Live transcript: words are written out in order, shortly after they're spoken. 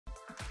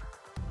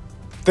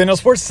Daniel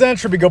Sports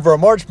Central, we go for a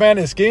March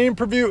Madness game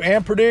preview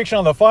and prediction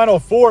on the Final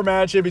Four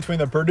matchup between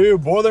the Purdue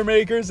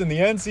Boilermakers and the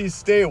NC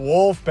State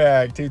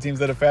Wolfpack. Two teams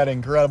that have had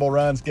incredible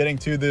runs getting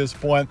to this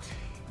point.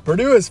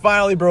 Purdue has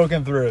finally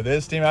broken through.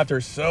 This team, after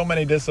so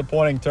many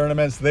disappointing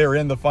tournaments, they're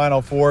in the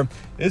Final Four.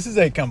 This is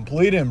a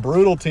complete and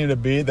brutal team to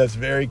beat that's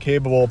very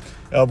capable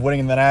of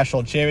winning the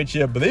national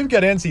championship. But they've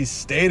got NC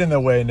State in the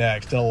way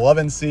next, an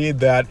 11 seed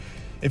that,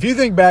 if you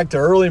think back to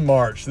early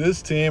March,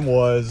 this team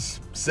was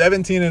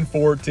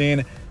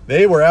 17-14.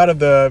 They were out of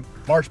the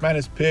March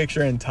Madness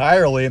picture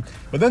entirely,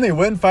 but then they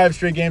win 5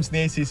 straight games in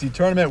the ACC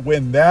tournament,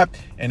 win that,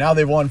 and now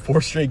they've won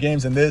 4 straight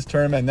games in this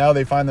tournament. Now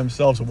they find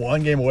themselves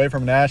 1 game away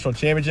from a national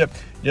championship.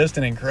 Just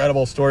an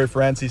incredible story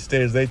for NC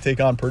State as they take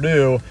on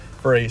Purdue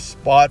for a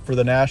spot for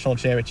the national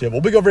championship.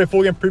 We'll be going over a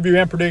full game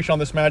preview and prediction on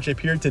this matchup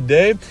here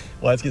today.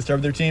 Let's get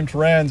started with their team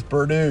trends.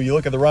 Purdue, you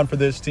look at the run for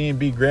this team,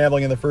 beat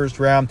Grambling in the first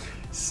round,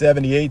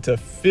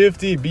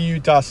 78-50, beat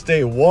Utah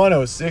State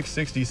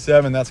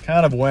 106-67. That's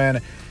kind of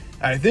when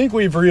I think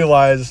we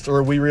realized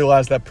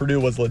that Purdue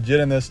was legit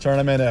in this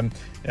tournament, and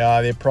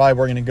they probably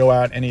weren't going to go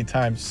out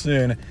anytime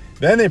soon.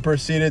 Then they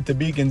proceeded to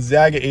beat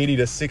Gonzaga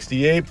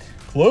 80-68.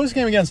 Close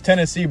game against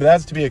Tennessee, but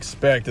that's to be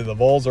expected. The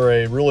Vols are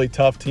a really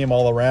tough team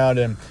all around,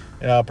 and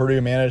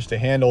Purdue managed to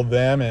handle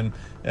them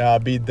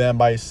and beat them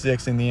by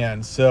 6 in the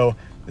end. So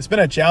it's been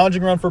a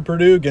challenging run for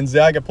Purdue.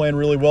 Gonzaga playing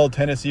really well,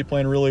 Tennessee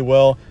playing really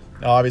well.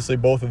 Obviously,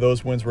 both of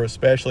those wins were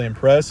especially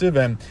impressive,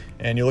 and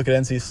you look at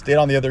NC State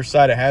on the other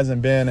side, it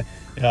hasn't been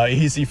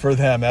easy for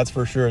them, that's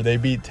for sure. They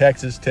beat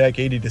Texas Tech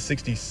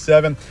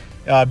 80-67,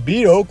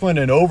 beat Oakland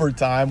in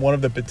overtime, one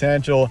of the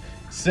potential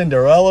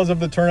Cinderellas of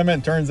the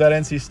tournament. Turns out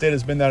NC State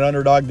has been that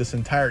underdog this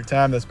entire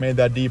time that's made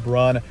that deep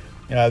run.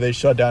 They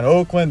shut down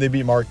Oakland. They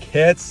beat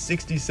Marquette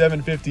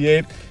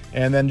 67-58,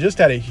 and then just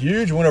had a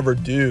huge win over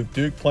Duke.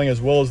 Duke playing as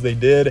well as they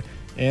did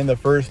in the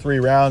first 3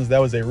 rounds.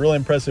 That was a really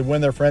impressive win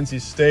there for NC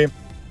State.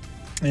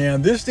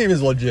 And this team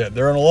is legit.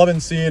 They're an 11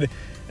 seed,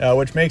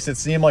 which makes it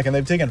seem like, and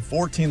they've taken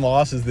 14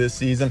 losses this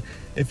season.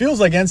 It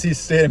feels like NC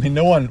State, I mean,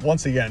 no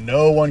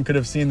one could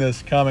have seen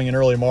this coming in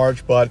early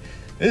March, but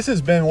this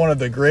has been one of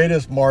the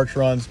greatest March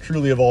runs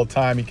truly of all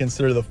time. You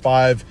consider the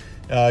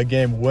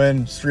 5-game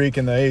win streak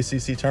in the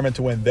ACC tournament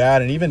to win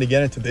that, and even to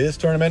get into this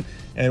tournament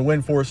and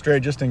win 4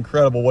 straight, just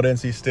incredible what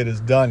NC State has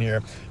done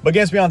here. But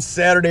games be on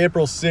Saturday,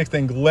 April 6th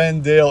in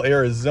Glendale,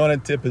 Arizona.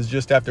 Tip is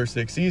just after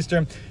 6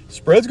 Eastern.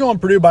 Spread's going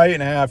Purdue by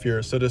 8.5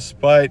 here. So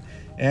despite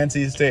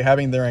NC State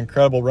having their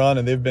incredible run,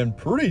 and they've been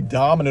pretty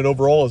dominant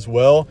overall as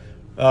well,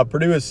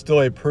 Purdue is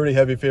still a pretty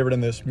heavy favorite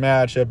in this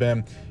matchup.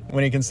 And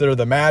when you consider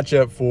the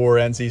matchup for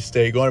NC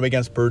State going up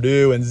against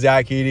Purdue and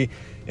Zach Edey,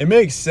 it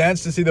makes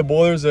sense to see the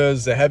Boilers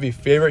as a heavy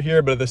favorite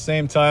here, but at the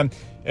same time,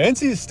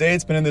 NC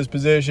State's been in this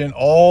position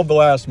all the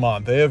last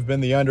month. They have been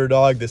the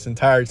underdog this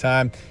entire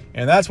time,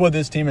 and that's what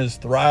this team has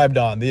thrived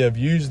on. They have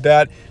used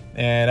that,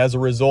 and as a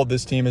result,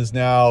 this team is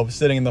now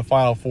sitting in the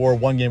Final Four,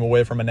 1 game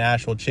away from a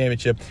national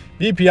championship.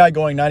 BPI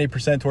going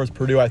 90% towards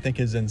Purdue, I think,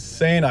 is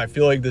insane. I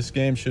feel like this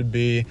game should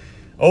be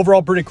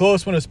overall pretty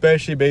close one,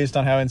 especially based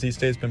on how NC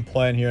State's been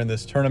playing here in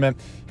this tournament.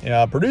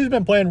 Purdue's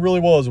been playing really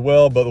well as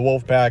well, but the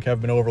Wolfpack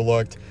have been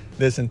overlooked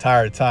this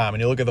entire time.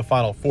 And you look at the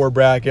Final Four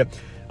bracket,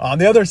 on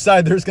the other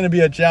side, there's going to be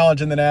a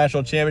challenge in the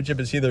national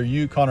championship. It's either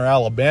UConn or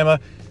Alabama.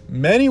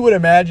 Many would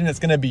imagine it's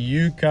going to be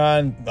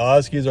UConn. The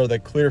Huskies are the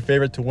clear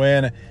favorite to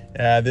win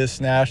this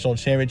national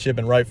championship,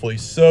 and rightfully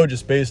so,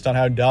 just based on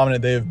how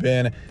dominant they have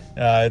been.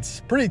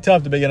 It's pretty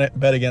tough to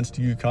bet against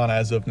UConn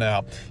as of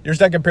now. Your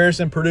stat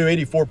comparison, Purdue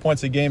 84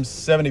 points a game,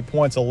 70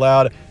 points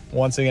allowed.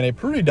 Once again, a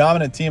pretty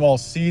dominant team all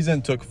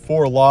season, took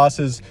 4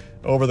 losses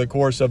over the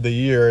course of the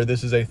year.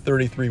 This is a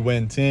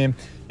 33-win team,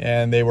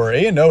 and they were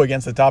 8-0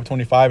 against the top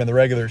 25 in the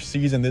regular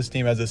season. This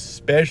team has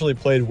especially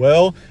played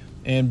well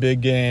in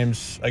big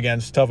games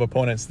against tough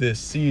opponents this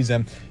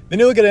season. Then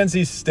you look at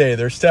NC State.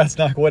 Their stats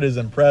not quite as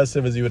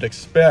impressive as you would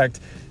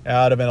expect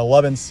out of an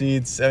 11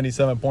 seed,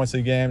 77 points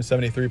a game,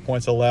 73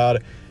 points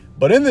allowed.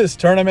 But in this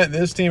tournament,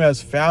 this team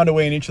has found a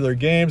way in each of their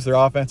games. Their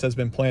offense has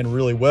been playing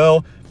really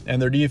well, and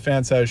their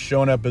defense has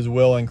shown up as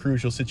well in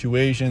crucial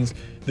situations.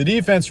 The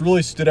defense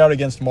really stood out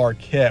against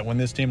Marquette when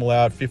this team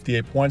allowed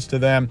 58 points to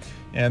them,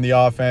 and the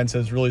offense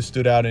has really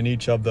stood out in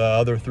each of the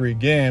other 3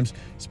 games,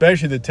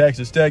 especially the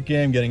Texas Tech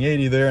game, getting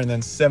 80 there, and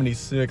then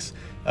 76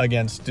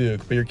 against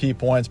Duke. But your key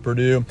points,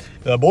 Purdue.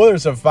 The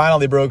Boilers have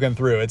finally broken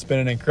through. It's been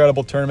an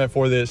incredible tournament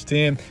for this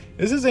team.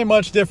 This is a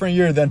much different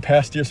year than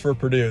past years for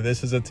Purdue.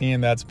 This is a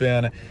team that's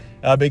been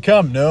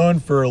become known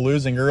for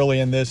losing early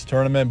in this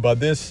tournament, but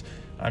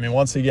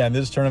once again,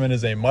 this tournament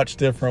is a much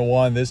different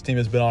one. This team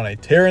has been on a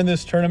tear in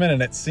this tournament,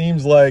 and it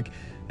seems like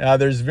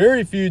there's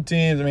very few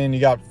teams. You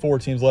got 4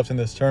 teams left in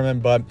this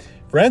tournament, but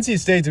for NC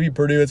State to beat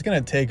Purdue, it's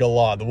going to take a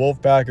lot. The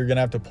Wolfpack are going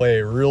to have to play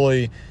a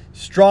really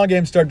strong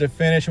game start to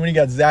finish. And when you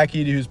got Zach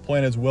Edey, who's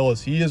playing as well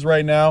as he is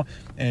right now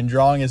and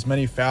drawing as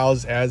many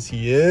fouls as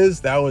he is,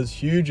 that was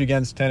huge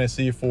against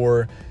Tennessee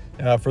for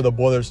the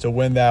Boilers to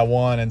win that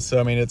one. And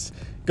so, it's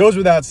goes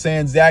without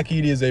saying, Zach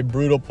Edey is a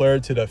brutal player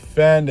to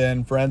defend,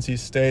 and for NC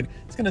State,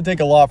 it's going to take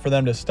a lot for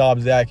them to stop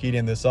Zach Edey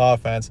in this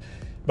offense.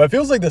 But it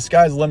feels like the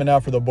sky's the limit now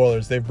for the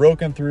Boilers. They've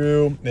broken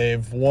through.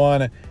 They've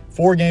won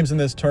 4 games in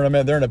this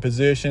tournament. They're in a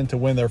position to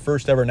win their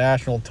first ever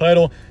national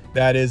title.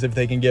 That is if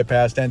they can get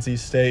past NC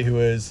State, who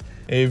is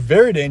a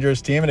very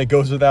dangerous team, and it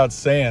goes without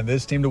saying.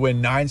 This team to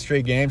win 9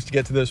 straight games to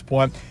get to this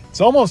point,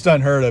 it's almost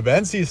unheard of.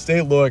 NC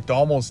State looked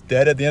almost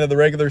dead at the end of the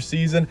regular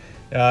season.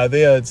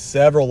 They had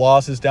several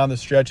losses down the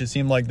stretch. It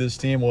seemed like this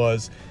team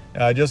was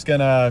just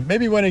going to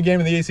maybe win a game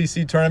in the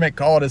ACC tournament,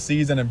 call it a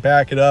season, and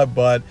back it up.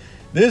 But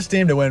this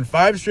team to win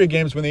 5 straight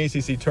games, win the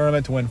ACC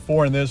tournament, to win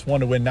 4 in this one,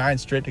 to win 9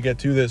 straight to get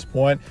to this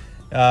point,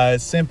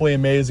 it's simply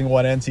amazing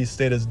what NC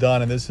State has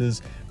done. And this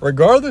is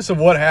regardless of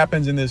what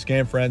happens in this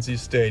game for NC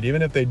State.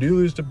 Even if they do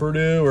lose to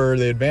Purdue or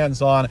they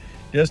advance on,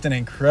 just an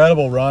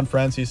incredible run for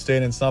NC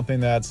State, and something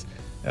that's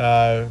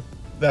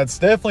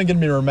definitely going to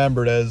be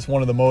remembered as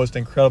one of the most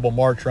incredible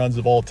March runs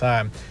of all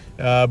time.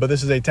 But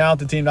this is a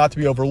talented team not to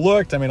be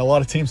overlooked. I mean, a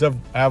lot of teams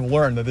have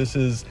learned that this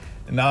is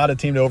not a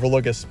team to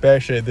overlook,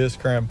 especially at this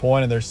current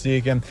point, and they're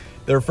seeking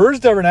their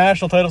first ever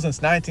national title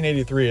since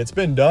 1983. It's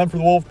been done for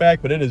the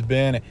Wolfpack, but it has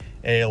been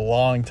a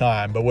long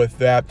time. But with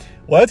that,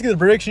 let's get the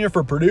prediction here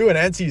for Purdue and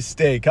NC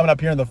State coming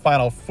up here in the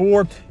Final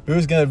Four.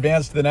 Who's going to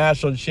advance to the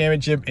national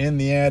championship in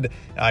the end?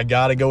 I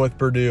got to go with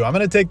Purdue. I'm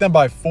going to take them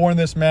by 4 in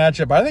this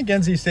matchup. I think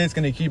NC State's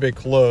going to keep it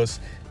close.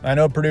 I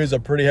know Purdue's a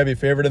pretty heavy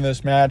favorite in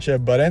this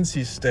matchup, but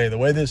NC State, the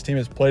way this team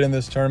has played in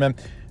this tournament,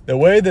 the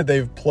way that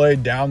they've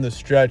played down the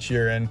stretch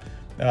here, and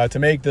to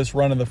make this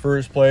run in the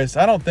first place,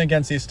 I don't think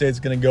NC State's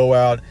going to go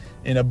out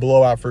in a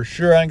blowout for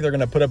sure. I think they're going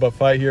to put up a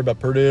fight here, but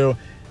Purdue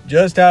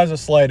just has a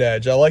slight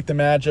edge. I like the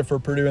matchup for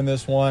Purdue in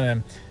this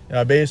one,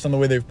 and based on the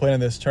way they've played in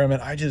this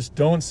tournament, I just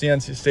don't see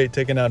NC State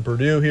taking on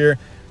Purdue here.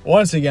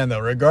 Once again,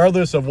 though,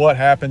 regardless of what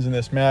happens in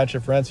this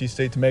matchup, for NC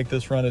State to make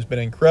this run has been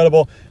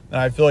incredible,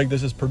 and I feel like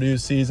this is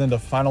Purdue's season to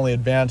finally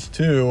advance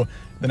to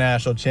the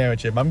national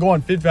championship. I'm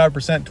going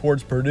 55%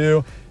 towards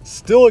Purdue.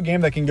 Still a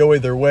game that can go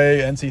either way.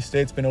 NC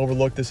State's been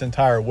overlooked this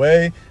entire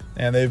way,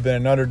 and they've been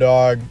an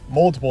underdog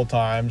multiple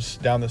times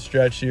down the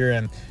stretch here.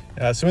 And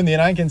so in the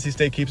end, I think NC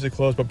State keeps it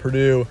close, but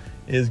Purdue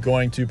is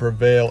going to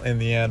prevail in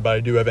the end. But I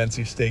do have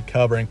NC State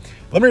covering.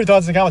 Let me know your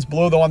thoughts in the comments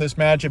below, though, on this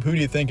matchup. Who do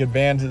you think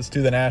advances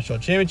to the national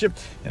championship?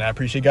 And I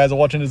appreciate you guys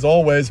watching as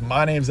always.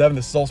 My name's Evan.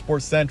 This is All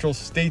Sports Central.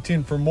 Stay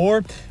tuned for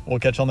more. We'll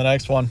catch you on the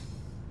next one.